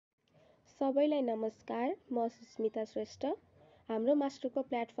सबैलाई नमस्कार, म सुस्मिता श्रेष्ठ। हाम्रो मास्टरको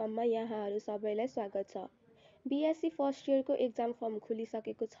प्लेटफर्ममा यहाँहरू सबैलाई स्वागत छ। BSc फर्स्ट इयरको एक्जाम फर्म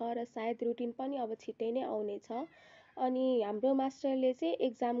खुलिसकेको छ र सायद रुटिन पनि अब छिट्टै नै आउनेछ। अनि हाम्रो मास्टरले चाहिँ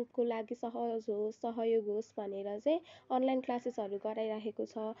एक्जामको लागि सहयोग होस् भनेर चाहिँ अनलाइन क्लासेसहरू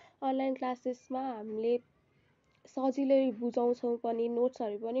गराइरहेको छ। अनलाइन क्लासेसमा हामीले सजिलै बुझाउँछौँ पनि,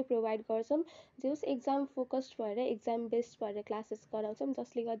 नोट्सहरू पनि प्रोभाइड गर्छौँ। जे होस् एक्जाम फोकस्ड भएर एक्जाम बेस्ड भएर क्लासेस गराउँछौँ,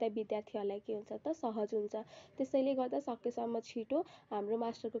 जसले गर्दा विद्यार्थीहरूलाई के हुन्छ त सहज हुन्छ। त्यसैले गर्दा सकेसम्म छिटो हाम्रो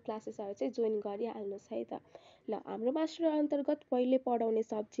मास्टरको क्लासेसहरू चाहिँ जोइन गरिहाल्नुहोस् है त। ल, हाम्रो मास्टर अन्तर्गत पहिले पढाउने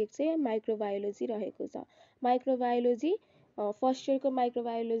सब्जेक्ट चाहिँ माइक्रोबायोलोजी रहेको छ। माइक्रोबायोलोजी फर्स्ट इयरको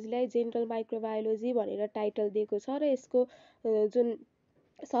माइक्रोबायोलोजीलाई जेनरल माइक्रोबायोलोजी भनेर टाइटल दिएको छ र यसको जुन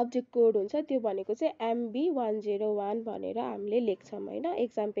सब्जेक्ट कोड हुन्छ त्यो भनेको चाहिँ MB101 भनेर हामीले लेख्छौँ होइन।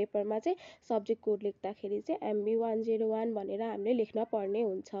 एक्जाम पेपरमा चाहिँ सब्जेक्ट कोड लेख्दाखेरि चाहिँ MB101 भनेर हामीले लेख्न पर्ने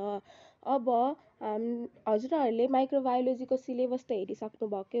हुन्छ। अब हजुरहरूले माइक्रोबायोलोजीको सिलेबस त हेरिसक्नु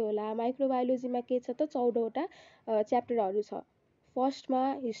भएकै होला। माइक्रोबायोलोजीमा के छ त 14वटा च्याप्टरहरू छ। फर्स्टमा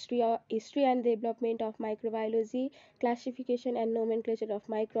history and development of microbiology, classification and nomenclature of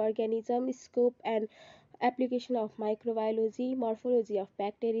micro organism, scope and application of microbiology, morphology of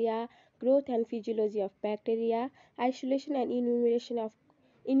bacteria, growth and physiology of bacteria, isolation and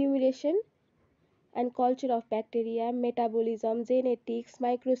enumeration and culture of bacteria, metabolism, genetics,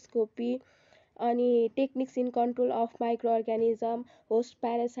 microscopy, अनि techniques in control of microorganism, host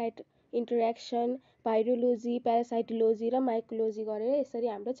parasite interaction, भाइरोलोजी, प्यारासाइटोलोजी र माइकोलोजी गरेर यसरी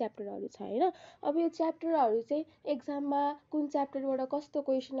हाम्रो च्याप्टरहरू छ होइन। अब यो च्याप्टरहरू चाहिँ एक्जाममा कुन च्याप्टरबाट कस्तो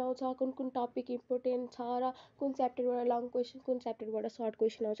क्वेसन आउँछ, कुन कुन टपिक इम्पोर्टेन्ट छ र कुन च्याप्टरबाट लङ क्वेसन, कुन च्याप्टरबाट सर्ट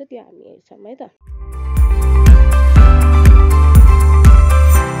क्वेसन आउँछ त्यो हामी हेर्छौँ है त।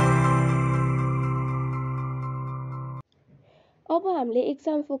 अब हामीले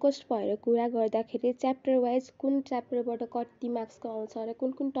एक्जाम फोकस्ड भएर कुरा गर्दाखेरि च्याप्टर वाइज कुन च्याप्टरबाट कति मार्क्सको आउँछ र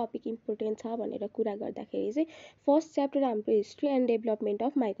कुन कुन टपिक इम्पोर्टेन्ट छ भनेर कुरा गर्दाखेरि चाहिँ फर्स्ट च्याप्टर हाम्रो history and development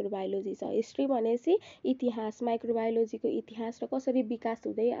of microbiology छ। हिस्ट्री भनेपछि इतिहास, माइक्रोबायोलोजीको इतिहास र कसरी विकास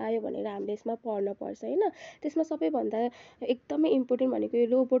हुँदै आयो भनेर हामीले यसमा पढ्नुपर्छ होइन। त्यसमा सबैभन्दा एकदमै इम्पोर्टेन्ट भनेको यो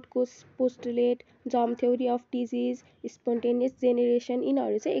रोबोटको postulate, germ theory of disease, spontaneous generation,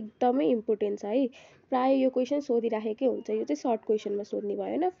 यिनीहरू चाहिँ एकदमै इम्पोर्टेन्ट छ है। प्रायः यो क्वेसन सोधिराखेकै हुन्छ। यो चाहिँ सर्ट क्वेसनमा सोध्ने भयो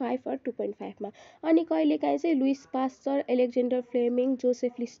होइन, 5 or 2.5 मा। अनि कहिलेकाहीँ चाहिँ Louis Pasteur, Alexander फ्लेमिङ,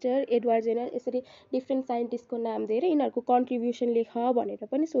 Joseph Lister, Edward Jenner, यसरी डिफ्रेन्ट साइन्टिस्टको नाम दिएर यिनीहरूको कन्ट्रिब्युसन लेख भनेर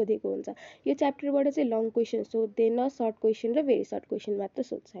पनि सोधेको हुन्छ। यो च्याप्टरबाट चाहिँ लङ क्वेसन सोध्दैन, सर्ट क्वेसन र भेरी सर्ट क्वेसन मात्र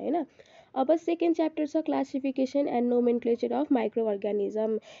सोध्छ होइन। अब सेकेन्ड च्याप्टर छ classification and nomenclature of micro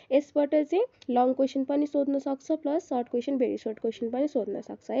organism. यसबाट चाहिँ लङ क्वेसन पनि सोध्न सक्छ plus short question, very short question पनि सोध्न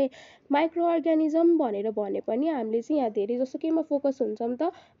सक्छ है। माइक्रो अर्गानिजम भनेर भने पनि हामीले चाहिँ यहाँ धेरै जसो केमा फोकस हुन्छौँ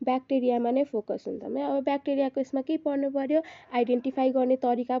त, ब्याक्टेरियामा नै फोकस हुन्छौँ है। अब ब्याक्टेरियाको यसमा के पढ्नु पर्यो, आइडेन्टिफाई गर्ने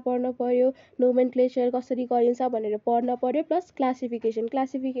तरिका पढ्नु पर्यो, नोमेनक्लेचर कसरी गरिन्छ भनेर पढ्न पर्यो, प्लस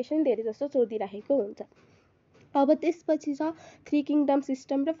क्लासिफिकेसन धेरै जस्तो सोधिराखेको हुन्छ। अब त्यसपछि छ 3 किङडम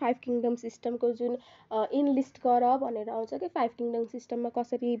सिस्टम र 5 किङडम सिस्टमको जुन इनलिस्ट गर भनेर आउँछ कि 5 किङडम सिस्टममा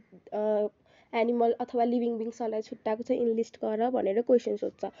कसरी एनिमल अथवा लिभिङ बिङ्सहरूलाई छुट्टाएको छ इनलिस्ट गर भनेर क्वेसन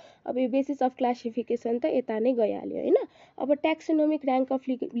सोध्छ। अब यो बेसिस अफ क्लासिफिकेसन त यता नै गइहाल्यो होइन। अब ट्याक्सोनोमिक ऱ्याङ्क अफ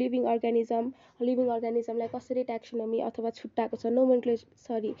लिभिङ अर्गानिजमलाई कसरी ट्याक्सोनोमी अथवा छुट्टाएको छ,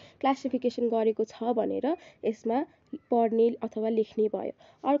 क्लासिफिकेसन गरेको छ भनेर यसमा पढ्ने अथवा लेख्ने भयो।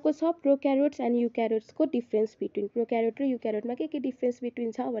 अर्को छ प्रोक्यारियोट्स एन्ड युक्यारियोट्सको डिफ्रेन्स बिट्विन, प्रोक्यारियोट र युक्यारियोटमा के डिफ्रेन्स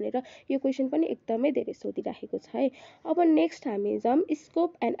बिट्विन छ भनेर यो क्वेसन पनि एकदमै धेरै सोधिराखेको छ है। अब नेक्स्ट हामी जाउँ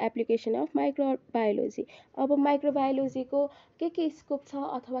scope and application of microbiology. अब माइक्रोबायोलोजीको के स्कोप छ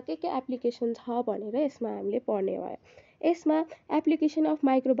अथवा के एप्लिकेसन छ भनेर यसमा हामीले पढ्ने भयो। यसमा एप्लिकेसन अफ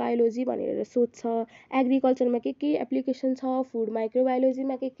माइक्रोबायोलोजी भनेर सोध्छ, एग्रिकल्चरमा के एप्लिकेसन छ, फुड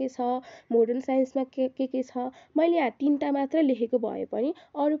माइक्रोबायोलोजीमा के छ, मोडर्न साइन्समा के छ। मैले यहाँ 3टा मात्र लेखेको भए पनि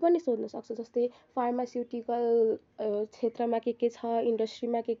अरू पनि सोध्न सक्छ, जस्तै फार्मास्युटिकल क्षेत्रमा के छ,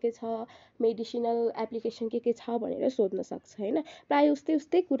 इन्डस्ट्रीमा के छ, मेडिसिनल एप्लिकेसन के छ भनेर सोध्न सक्छ होइन। प्रायः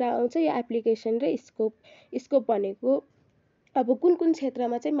उस्तै कुरा आउँछ यो एप्लिकेसन र स्कोप भनेको अब कुन कुन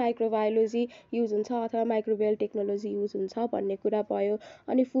क्षेत्रमा चाहिँ माइक्रोबायोलोजी युज हुन्छ अथवा माइक्रोबियल टेक्नोलोजी युज हुन्छ भन्ने कुरा भयो।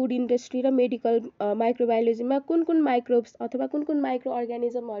 अनि फुड इन्डस्ट्री र मेडिकल माइक्रोबायोलोजीमा कुन कुन माइक्रोब्स अथवा कुन कुन माइक्रो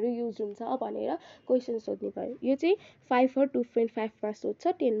अर्गानिजमहरू युज हुन्छ भनेर क्वेसन सोध्ने भयो। यो चाहिँ 5 or 2.5 मा सोध्छ,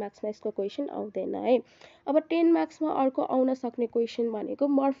 10 मार्क्समा यसको क्वेसन आउँदैन है। अब 10 मार्क्समा अर्को आउन सक्ने क्वेसन भनेको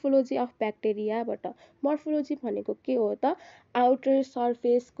मोर्फोलोजी अफ ब्याक्टेरियाबाट। मोर्फोलोजी भनेको के हो त, आउटर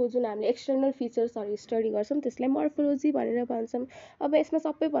सर्फेसको जुन हामीले एक्सटर्नल फिचर्सहरू स्टडी गर्छौँ त्यसलाई मोर्फोलोजी भनेर भन्छौँ। अब यसमा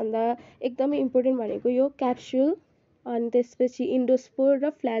सबैभन्दा एकदमै इम्पोर्टेन्ट भनेको यो क्याप्सुल, अनि त्यसपछि इन्डोस्पोर र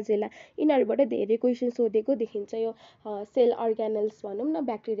फ्ल्याजेला यिनीहरूबाट धेरै क्वेसन सोधेको देखिन्छ यो सेल अर्गानल्स भनौँ न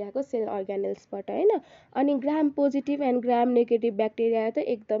ब्याक्टेरियाको सेल अर्गानल्सबाट हैन। अनि ग्राम positive and gram negative bacteria त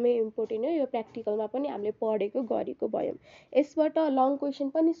एकदमै इम्पोर्टेन्ट हो, यो प्र्याक्टिकलमा पनि हामीले पढेको गरेको भयौँ। यसबाट लङ क्वेसन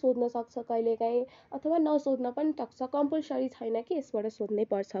पनि सोध्न सक्छ कहिलेकाहीँ अथवा नसोध्न पनि सक्छ, कम्पलसरी छैन कि यसबाट सोध्नै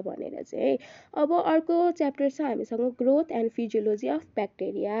पर्छ भनेर चाहिँ। अब अर्को च्याप्टर छ हामीसँग growth and physiology of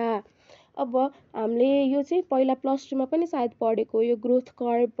bacteria. अब हामीले यो चाहिँ पहिला प्लस टूमा पनि सायद पढेको, यो ग्रोथ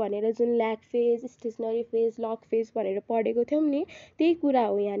कर्भ भनेर जुन ल्याग फेज, स्टेसनरी फेज, लग फेज भनेर पढेको थियौँ नि, त्यही कुरा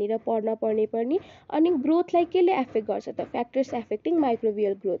हो यहाँनिर पढ्न पर्ने पनि। अनि ग्रोथलाई केले एफेक्ट गर्छ त, फ्याक्टर्स एफेक्टिङ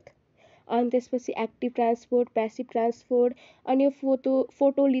माइक्रोबियल ग्रोथ। अनि त्यसपछि एक्टिभ ट्रान्सपोर्ट, प्यासिभ ट्रान्सपोर्ट, अनि यो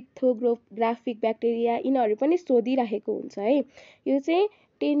फोटोलिथोग्राफिक ब्याक्टेरिया यिनीहरू पनि सोधिराखेको हुन्छ है। यो चाहिँ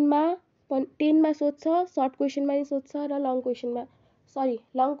टेनमा सोध्छ, सर्ट क्वेसनमा पनि सोध्छ र long क्वेसनमा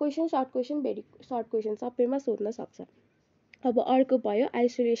long question, short question, very short question सबैमा सोध्न सक्छ। अब अर्को भयो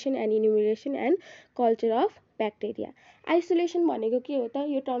isolation and इन्युमिरेसन and culture of bacteria. Isolation भनेको के हो त,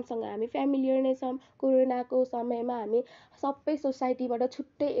 यो टर्मसँग हामी फ्यामिलियर नै छौँ। कोरोनाको समयमा हामी सबै सोसाइटीबाट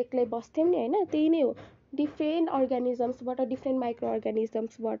छुट्टै एक्लै बस्थ्यौँ नि हैन, त्यही नै हो। डिफ्रेन्ट अर्गानिजम्सबाट, डिफ्रेन्ट माइक्रो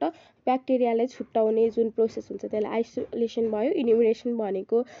अर्गानिजम्सबाट ब्याक्टेरियालाई छुट्टाउने जुन प्रोसेस हुन्छ त्यसलाई आइसोलेसन भयो। इन्युमिरेसन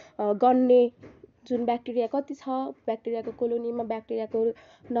भनेको गन्ने, जुन ब्याक्टेरिया कति छ, ब्याक्टेरियाको कोलोनीमा ब्याक्टेरियाको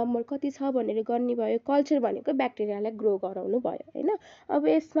नम्बर कति छ भनेर गन्ने भयो। कल्चर भनेको ब्याक्टेरियालाई ग्रो गराउनु भयो हैन। अब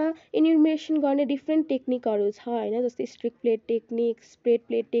यसमा इन्युमिरेसन गर्ने डिफ्रेन्ट टेक्निकहरू छ हैन, जस्तै strict plate technique, spread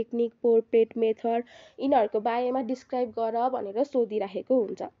plate technique, पोर प्लेट मेथड, यिनीहरूको बारेमा डिस्क्राइब गर भनेर सोधिराखेको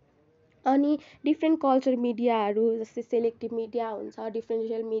हुन्छ। अनि डिफ्रेन्ट कल्चर मिडियाहरू जस्तै सेलेक्टिभ मिडिया हुन्छ,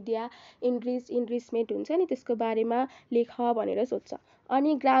 डिफ्रेन्सियल मिडिया, इन्रिचमेन्ट हुन्छ नि, त्यसको बारेमा लेख भनेर सोध्छ।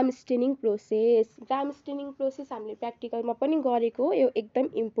 अनि ग्राम स्टेनिङ प्रोसेस, ग्राम स्टेनिङ प्रोसेस हामीले प्र्याक्टिकलमा पनि गरेको, यो एकदम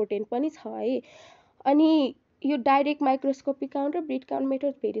इम्पोर्टेन्ट पनि छ है। अनि यो डाइरेक्ट माइक्रोस्कोपिक काउन्ट र breed count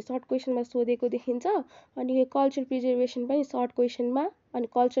method very short क्वेसनमा सोधेको देखिन्छ। अनि यो कल्चर प्रिजर्भेसन पनि सर्ट क्वेसनमा, अनि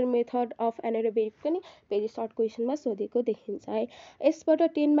कल्चर मेथड अफ एनारोबिक पनि भेरी सर्ट क्वेसनमा सोधेको देखिन्छ है। यसबाट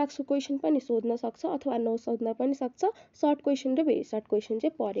 10 मार्क्सको क्वेसन पनि सोध्न सक्छ अथवा नसोध्न पनि सक्छ। सर्ट क्वेसन र भेरी सर्ट क्वेसन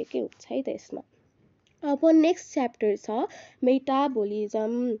चाहिँ पढेकै हुन्छ है त यसमा। अब नेक्स्ट च्याप्टर छ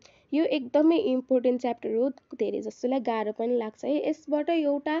मेटाबोलिजम। यो एकदमै इम्पोर्टेन्ट च्याप्टर हो, धेरै जसोलाई गाह्रो पनि लाग्छ है। यसबाट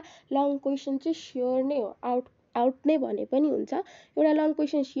एउटा लङ क्वेसन चाहिँ स्योर नै हो, आउट नै भने पनि हुन्छ। एउटा लङ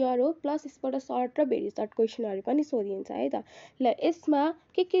क्वेसन स्योर हो, प्लस यसबाट सर्ट र भेरी सर्ट क्वेसनहरू पनि सोधिन्छ है त। ल यसमा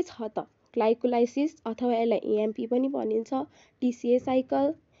के छ त, ग्लाइकोलाइसिस अथवा यसलाई एएमपी पनि भनिन्छ, टिसिए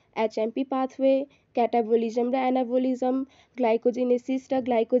साइकल, एचएमपी पाथवे, क्याटाबोलिजम र एनाबोलिजम, ग्लाइकोजेनेसिस र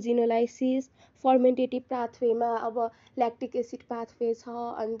ग्लाइकोजिनोलाइसिस, फर्मेन्टेटिभ पाथवेमा अब ल्याक्टिक एसिड पाथवे छ,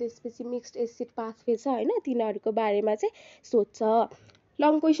 अनि त्यसपछि मिक्स्ड एसिड पाथवे छ हैन, तिनीहरूको बारेमा चाहिँ सोध्छ।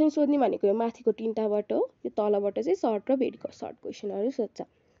 लङ क्वेसन सोध्ने भनेको यो माथिको तिनटाबाट हो, यो तलबाट चाहिँ सर्ट र भेरी सर्ट क्वेसनहरू सोध्छ।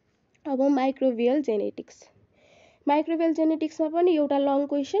 अब माइक्रोबियल जेनेटिक्स, माइक्रोबियल जेनेटिक्समा पनि एउटा लङ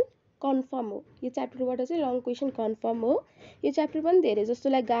क्वेसन कन्फर्म हो, यो च्याप्टरबाट चाहिँ लङ क्वेसन कन्फर्म हो। यो च्याप्टर पनि धेरै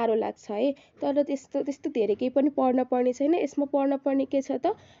जसोलाई गाह्रो लाग्छ है, तर त्यस्तो धेरै केही पनि पढ्न पर्ने छैन। यसमा पढ्न पर्ने के छ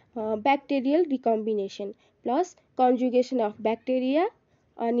त, bacterial recombination plus conjugation of bacteria,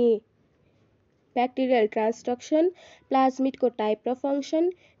 अनि ब्याक्टेरियल ट्रान्सडक्सन, प्लाज्मिडको टाइप र फङ्सन,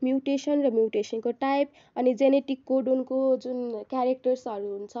 म्युटेसन र म्युटेसनको टाइप, अनि जेनेटिक कोडोनको जुन क्यारेक्टर्सहरू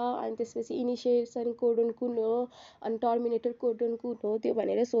हुन्छ, अनि त्यसपछि इनिसिएसन कोडोन कुन हो, अनि टर्मिनेटर कोडोन कुन हो त्यो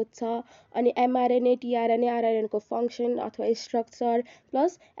भनेर सोध्छ। अनि एमआरएनए, टिआरएनए, आरएनएको फङ्सन अथवा स्ट्रक्चर,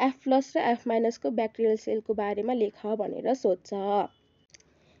 प्लस F+ र F- को ब्याक्टेरियल सेलको बारेमा लेख भनेर सोध्छ।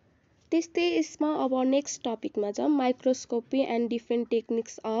 त्यस्तै यसमा अब नेक्स्ट टपिकमा छ microscopy and different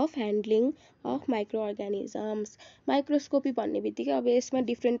techniques of handling of micro organisms. Microscopy भन्ने बित्तिकै अब यसमा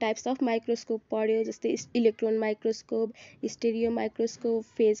डिफ्रेन्ट टाइप्स अफ माइक्रोस्कोप पढ्यो, जस्तै electron microscope, stereo microscope,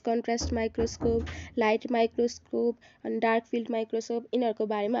 phase contrast microscope, light microscope, अनि डार्क फिल्ड माइक्रोस्कोप, यिनीहरूको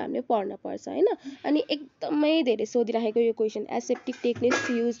बारेमा हामीले पढ्न पर्छ हैन। अनि एकदमै धेरै सोधिराखेको यो question, aseptic techniques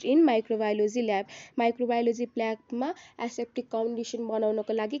used in microbiology lab. Microbiology ल्याबमा aseptic condition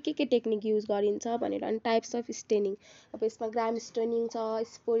बनाउनको लागि के टेक्निक युज गरिन्छ भनेर, अनि टाइप्स अफ स्टेनिङ, अब यसमा ग्राम स्टेनिङ छ,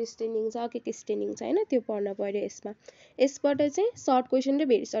 स्पोर स्टेनिङ छ, के स्टेनिङ छ हैन, त्यो पढ्न पर्यो यसमा। यसबाट चाहिँ सर्ट क्वेसन र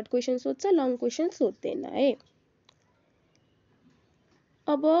भेरी सर्ट क्वेसन सोध्छ, लङ क्वेसन सोध्दैन है।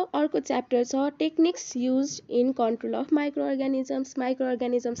 अब अर्को च्याप्टर छ techniques use in control of micro organisms. Micro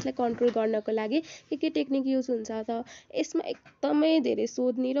अर्गानिजम्सलाई control गर्नको लागि के टेक्निक युज हुन्छ त? यसमा एकदमै धेरै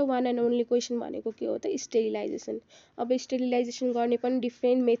सोध्ने र वान एन्ड ओन्ली क्वेसन भनेको के हो त? स्टेरिलाइजेसन। अब स्टेरिलाइजेसन गर्ने पनि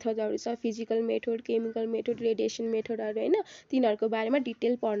डिफ्रेन्ट मेथडहरू छ, physical method, chemical method, radiation मेथडहरू हैन, तिनीहरूको बारेमा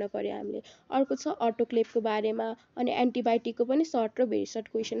डिटेल पढ्न पर्यो हामीले। अर्को छ अटोक्लेभको बारेमा, अनि एन्टिबायोटिकको पनि सर्ट र भेरी सर्ट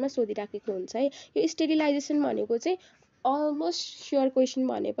क्वेसनमा सोधिराखेको हुन्छ है। यो स्टेरिलाइजेसन भनेको चाहिँ अलमोस्ट स्योर क्वेसन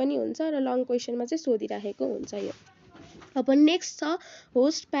भने पनि हुन्छ र लङ क्वेसनमा चाहिँ सोधिराखेको हुन्छ यो। अब नेक्स्ट छ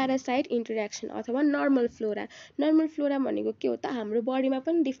होस्ट प्यारासाइट इन्टरेक्सन अथवा नर्मल फ्लोरा। नर्मल फ्लोरा भनेको के हो त? हाम्रो बडीमा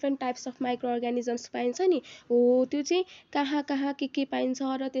पनि different types of micro organisms पाइन्छ नि हो, त्यो चाहिँ कहाँ कहाँ के पाइन्छ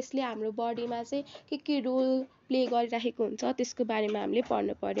र त्यसले हाम्रो बडीमा चाहिँ के रोल प्ले गरिरहेको हुन्छ त्यसको बारेमा हामीले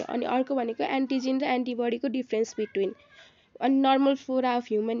पढ्नु पर्यो। अनि अर्को भनेको एन्टिजेन र एन्टिबडीको डिफ्रेन्स बिट्विन। अनि normal flora of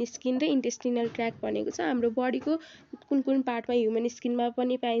human skin र इन्टेस्टिनल ट्र्याक भनेको चाहिँ हाम्रो बडीको कुन कुन पार्टमा, ह्युमन स्किनमा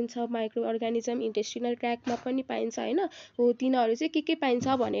पनि पाइन्छ माइक्रो अर्गानिजम, इन्टेस्टिनल ट्र्याकमा पनि पाइन्छ हैन, हो तिनीहरू चाहिँ के पाइन्छ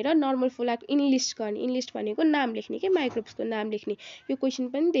भनेर नर्मल फ्लोराको इनलिस्ट गर्ने। इनलिस्ट भनेको नाम लेख्ने के, माइक्रोब्सको नाम लेख्ने। यो क्वेसन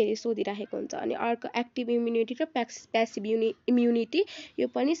पनि धेरै सोधिराखेको हुन्छ। अनि अर्को एक्टिभ इम्युनिटी र प्यासिभ इम्युनिटी, यो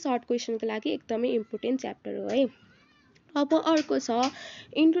पनि सर्ट क्वेसनको लागि एकदमै इम्पोर्टेन्ट च्याप्टर हो है। अब अर्को छ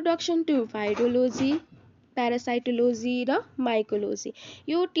इन्ट्रोडक्सन टु भाइरोलोजी, प्यारासाइटोलोजी र माइकोलोजी।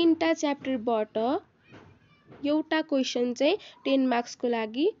 यो तीनटा च्याप्टरबाट एउटा क्वेसन चाहिँ 10 मार्क्सको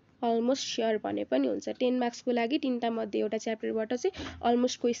लागि अलमोस्ट स्योर भने पनि हुन्छ। 10 मार्क्सको लागि तीनटा मध्ये एउटा च्याप्टरबाट चाहिँ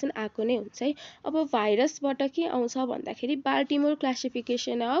अलमोस्ट क्वेसन आएको नै हुन्छ है। अब भाइरसबाट के आउँछ भन्दाखेरि बाल्टिमोर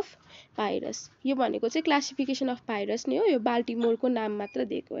क्लासिफिकेसन अफ भाइरस। यो भनेको चाहिँ क्लासिफिकेसन अफ भाइरस नै हो, यो बाल्टिमोरको नाम मात्र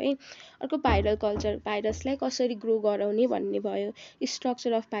दिएको है। अर्को भाइरल कल्चर, भाइरसलाई कसरी ग्रो गराउने भन्ने भयो।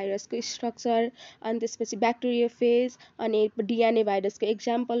 स्ट्रक्चर अफ भाइरसको स्ट्रक्चर, अनि त्यसपछि ब्याक्टेरियोफेज, अनि डिएनए भाइरसको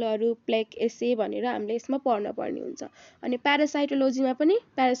एक्जाम्पलहरू, प्लेक एसे भनेर हामीले यसमा पढ्न पर्ने हुन्छ। अनि प्यारासाइटोलोजीमा पनि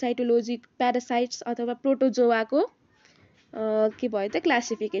प्यारासाइट्स अथवा प्रोटोजोआको के भयो त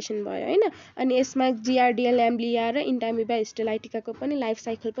क्लासिफिकेसन भयो हैन। अनि यसमा जिआरडिएल, एम्ब्लिया र इन्टामिबा हिस्टोलाइटिकाको पनि लाइफ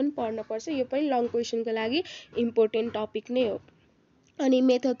साइकल पनि पढ्न पर्छ। यो पनि लङ क्वेसनको लागि इम्पोर्टेन्ट टपिक नै हो। अनि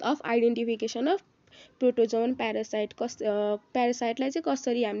method of identification of protozoan parasite, प्यारासाइटलाई चाहिँ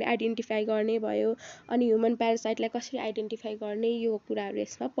कसरी हामीले आइडेन्टिफाई गर्ने भयो, अनि ह्युमन प्यारासाइटलाई कसरी आइडेन्टिफाई गर्ने, यो कुराहरू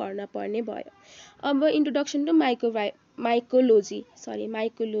यसमा पढ्न पर्ने भयो। अब इन्ट्रोडक्सन टु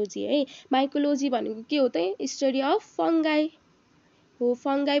माइकोलोजी है। माइकोलोजी भनेको के हो त? स्टडी अफ फङ्गाई हो।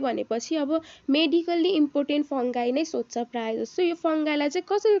 फङ्गाई भनेपछि अब मेडिकल्ली इम्पोर्टेन्ट फङ्गाई नै सोध्छ प्रायः जस्तो। यो फङ्गाईलाई चाहिँ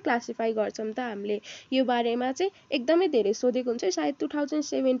कसरी क्लासिफाई गर्छौँ त हामीले, यो बारेमा चाहिँ एकदमै धेरै सोधेको हुन्छ, सायद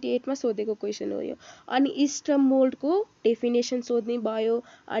 2078 मा सोधेको क्वेसन हो यो। अनि इस्ट र मोल्डको डेफिनेसन सोध्ने भयो।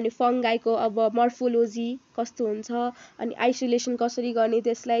 अनि फङ्गाईको अब मर्फोलोजी कस्तो हुन्छ, अनि आइसोलेसन कसरी गर्ने,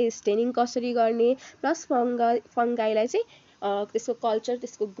 त्यसलाई स्टेनिङ कसरी गर्ने, प्लस फङ्गाईलाई चाहिँ त्यसको कल्चर,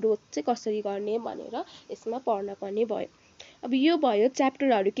 त्यसको ग्रोथ चाहिँ कसरी गर्ने भनेर यसमा पढ्न पर्ने भयो। अब यो भयो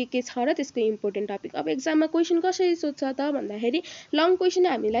च्याप्टरहरू के छ र त्यसको इम्पोर्टेन्ट टपिक। अब एक्जाममा क्वेसन कसरी सोध्छ त भन्दाखेरि लङ क्वेसन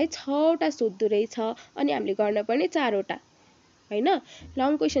हामीलाई 6वटा सोध्दो रहेछ, अनि हामीले गर्न पर्ने 4वटा हैन।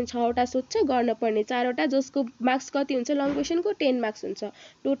 लङ क्वेसन 6वटा सोध्छ, गर्न पर्ने 4वटा, जसको मार्क्स कति हुन्छ लङ क्वेसनको 10 मार्क्स हुन्छ।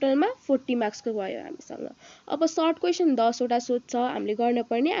 टोटलमा 40 मार्क्सको भयो हामीसँग। अब सर्ट क्वेसन 10वटा सोध्छ, हामीले गर्न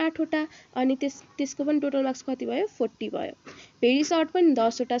पर्ने 8वटा, अनि त्यसको पनि टोटल मार्क्स कति भयो 40 भयो। भेरी सर्ट पनि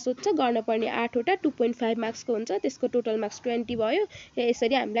 10वटा सोध्छ, गर्न पर्ने 8वटा, 2.5 मार्क्सको हुन्छ, त्यसको टोटल मार्क्स 20 भयो।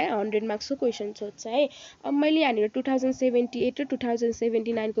 यसरी हामीलाई 100 मार्क्सको क्वेसन सोध्छ है। अब मैले यहाँनिर 2078 र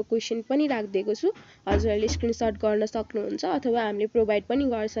 2079 को क्वेसन पनि राखिदिएको छु, हजुरहरूले स्क्रिनसट गर्न सक्नुहुन्छ अथवा हामीले प्रोभाइड पनि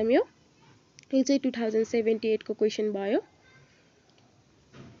गर्छौँ। यो चाहिँ 2078 को क्वेसन भयो,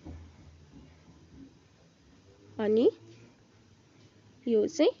 अनि यो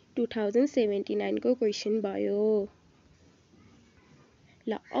चाहिँ 2079 को क्वेसन भयो।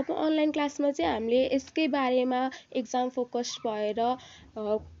 ल अब अनलाइन क्लासमा चाहिँ हामीले यसकै बारेमा एक्जाम फोकस्ड भएर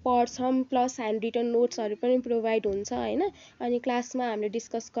पढ्छौँ, प्लस ह्यान्ड रिटन नोट्सहरू पनि प्रोभाइड हुन्छ हैन। अनि क्लासमा हामीले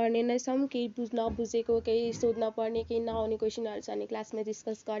डिस्कस गर्ने नै छौँ, केही नबुझेको, केही सोध्न पर्ने, केही नआउने क्वेसनहरू छ भने क्लासमा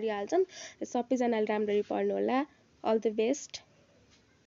डिस्कस गरिहाल्छौँ। सबैजनाले राम्ररी पढ्नु होला। All the best.